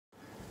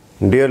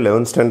Dear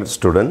 11th standard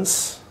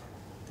students,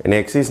 in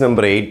exercise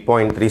number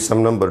 8.3,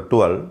 sum number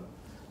 12,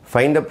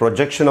 find a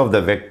projection of the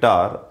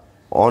vector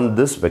on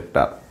this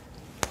vector.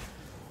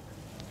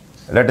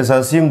 Let us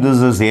assume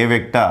this is A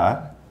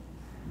vector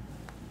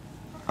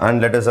and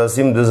let us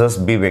assume this is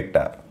B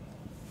vector.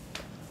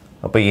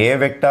 So, A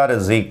vector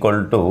is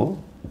equal to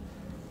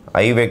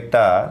I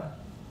vector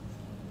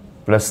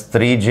plus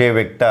 3j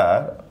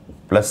vector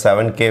plus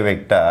 7k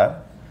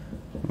vector.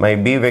 My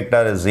B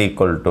vector is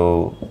equal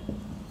to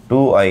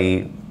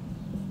 2i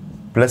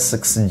plus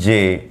 6j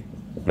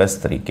plus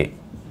 3k.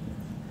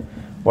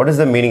 What is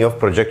the meaning of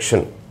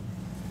projection?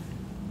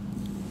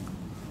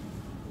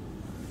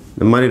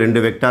 இந்த மாதிரி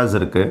ரெண்டு vectors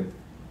இருக்கு.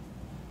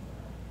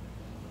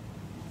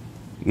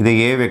 இதை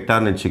A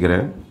வெக்டார்னு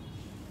வச்சுக்கிறேன்,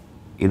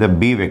 இதை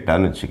B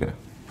வெக்டார்னு வச்சுக்கிறேன்.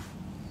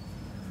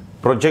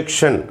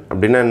 Projection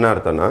அப்படின்னா என்ன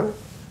அர்த்தம்னா,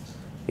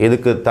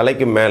 இதுக்கு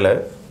தலைக்கு மேலே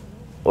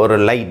ஒரு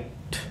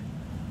லைட்,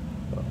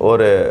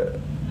 ஒரு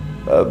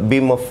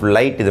பீம் ஆஃப்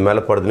லைட் இது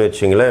மேலே படுதுன்னு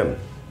வச்சுங்களேன்.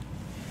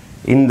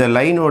 இந்த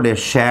லைனோடைய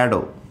ஷேடோ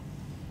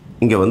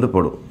இங்கே வந்து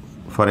படும்.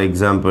 ஃபார்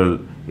எக்ஸாம்பிள்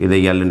இதை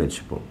எல்லுன்னு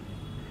வச்சுப்போம்.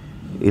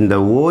 இந்த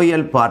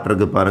ஓஎல் பார்ட்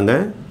இருக்குது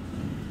பாருங்கள்,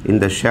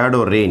 இந்த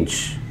ஷேடோ ரேஞ்ச்,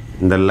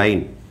 இந்த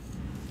லைன்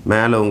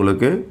மேலே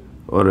உங்களுக்கு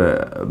ஒரு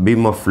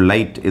பீம் ஆஃப்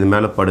லைட் இது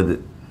மேலே படுது.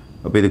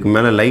 அப்போ இதுக்கு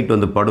மேலே லைட்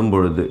வந்து படும்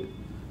பொழுது,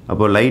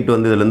 அப்போ லைட்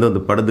வந்து இதுலேருந்து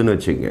வந்து படுதுன்னு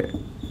வச்சுங்க.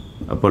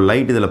 அப்போ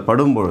லைட் இதில்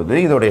படும் பொழுது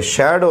இதோடைய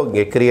ஷேடோ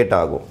இங்கே கிரியேட்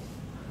ஆகும்.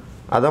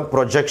 அதான்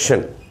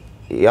ப்ரொஜெக்ஷன்.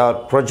 யார்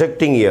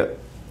ப்ரொஜெக்டிங் இயர்,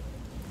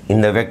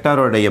 இந்த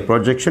வெக்டாரோடைய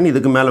ப்ரொஜெக்ஷன்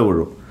இதுக்கு மேலே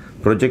விழும்.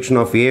 Projection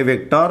of A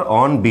vector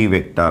on B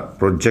vector.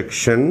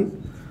 Projection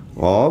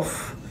of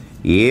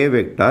A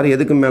vector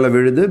எதுக்கு மேலே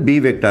விழுது? பி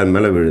வெக்டார்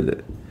மேலே விழுது.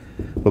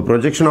 இப்போ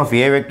projection of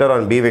A vector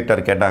on B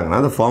vector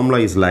கேட்டாங்கன்னா the formula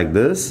is like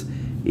this: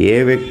 a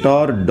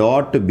vector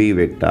dot b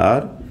vector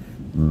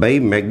by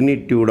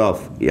magnitude of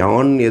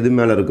on எது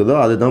மேலே இருக்குதோ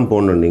அதுதான்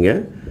போடணும்.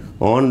 நீங்கள்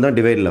on தான்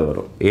டிவைடில்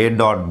வரும். a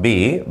dot b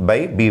by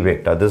b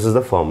vector. this is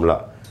the formula.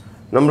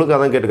 நம்மளுக்கு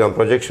அதான் கேட்டுக்காங்க,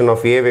 projection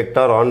of A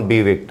vector on B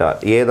vector.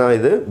 ஏ தான்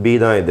இது, பி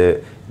தான் இது.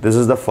 this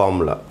is the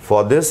formula. for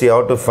this you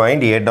have to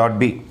find a dot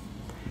b.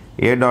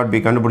 a dot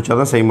b கண்டுபிடிச்சா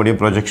தான் செய்ய முடியும்,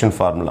 ப்ரொஜெக்ஷன்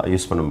ஃபார்முலா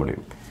யூஸ் பண்ண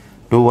முடியும்.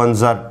 2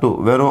 1s are 2,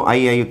 வெறும்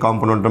i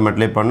காம்பனண்ட்டை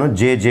மல்டிப்ளை பண்ணணும்.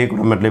 j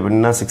கூட மல்டிப்ளை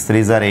பண்ணிங்கன்னா 6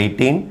 3s are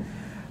 18.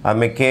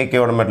 அதுமாதிரி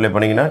k ஓட மல்டிப்ளை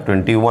பண்ணிங்கன்னா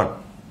 21.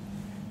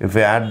 if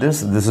you add this,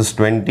 this is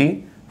 20.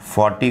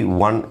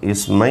 41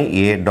 is my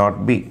a dot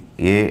b.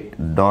 a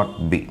dot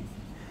b.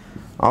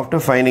 after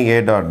finding a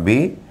dot b,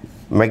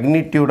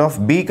 magnitude of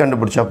b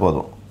கண்டுபிடிச்சா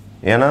போதும்.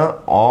 ஏன்னா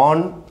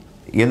ஆன்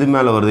எது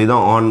மேலே வருது,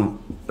 இதான் ஆன்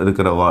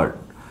இருக்கிற வேர்ட்.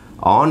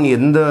 ஆன்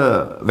எந்த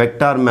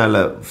வெக்டார்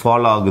மேலே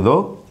ஃபாலோ ஆகுதோ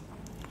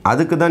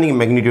அதுக்கு தான் நீங்கள்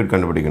மேக்னிடியூட்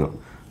கண்டுபிடிக்கணும்.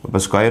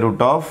 இப்போ square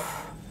root of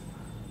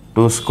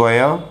 2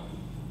 square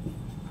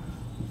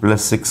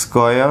plus 6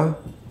 square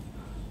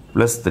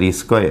plus 3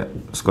 square.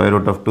 Square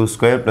root of 2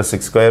 square plus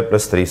 6 square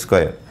plus 3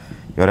 square.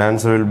 Your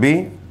answer will be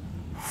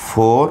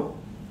 4.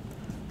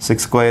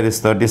 6 square is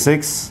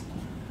 36.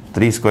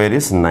 3 square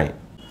is 9.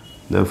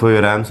 Therefore,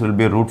 your answer will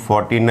be root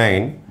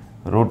 49.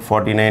 Root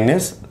 49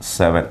 is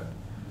 7.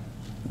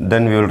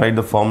 Then we will write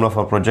the formula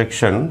for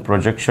projection.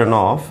 Projection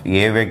of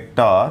a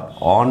vector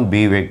on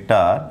b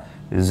vector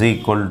is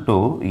equal to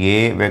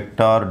a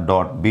vector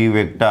dot b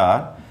vector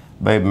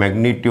by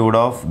magnitude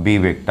of b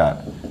vector.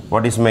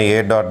 What is my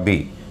a dot b?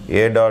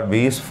 A dot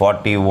b is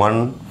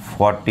 41.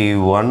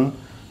 41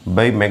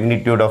 by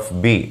magnitude of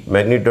b.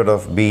 Magnitude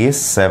of b is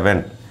 7.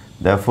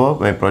 Therefore,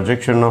 my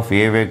projection of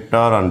a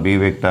vector on b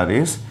vector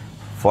is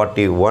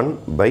 41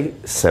 by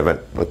 7.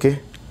 Okay,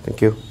 thank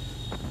you.